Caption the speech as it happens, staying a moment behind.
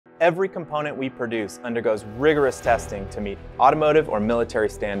Every component we produce undergoes rigorous testing to meet automotive or military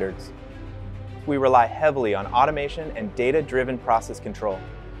standards. We rely heavily on automation and data-driven process control.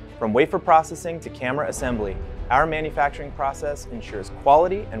 From wafer processing to camera assembly, our manufacturing process ensures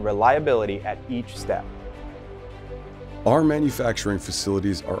quality and reliability at each step. Our manufacturing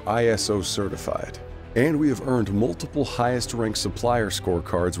facilities are ISO certified, and we have earned multiple highest-ranked supplier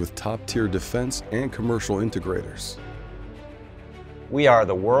scorecards with top-tier defense and commercial integrators. We are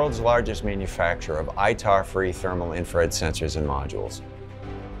the world's largest manufacturer of ITAR-free thermal infrared sensors and modules.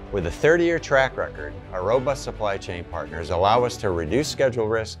 With a 30-year track record, our robust supply chain partners allow us to reduce schedule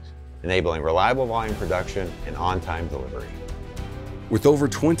risks, enabling reliable volume production and on-time delivery. With over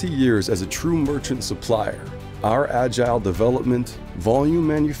 20 years as a true merchant supplier, our agile development, volume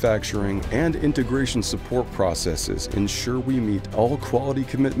manufacturing, and integration support processes ensure we meet all quality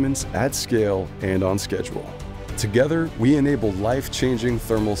commitments at scale and on schedule. Together, we enable life-changing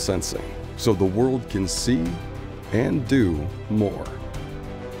thermal sensing so the world can see and do more.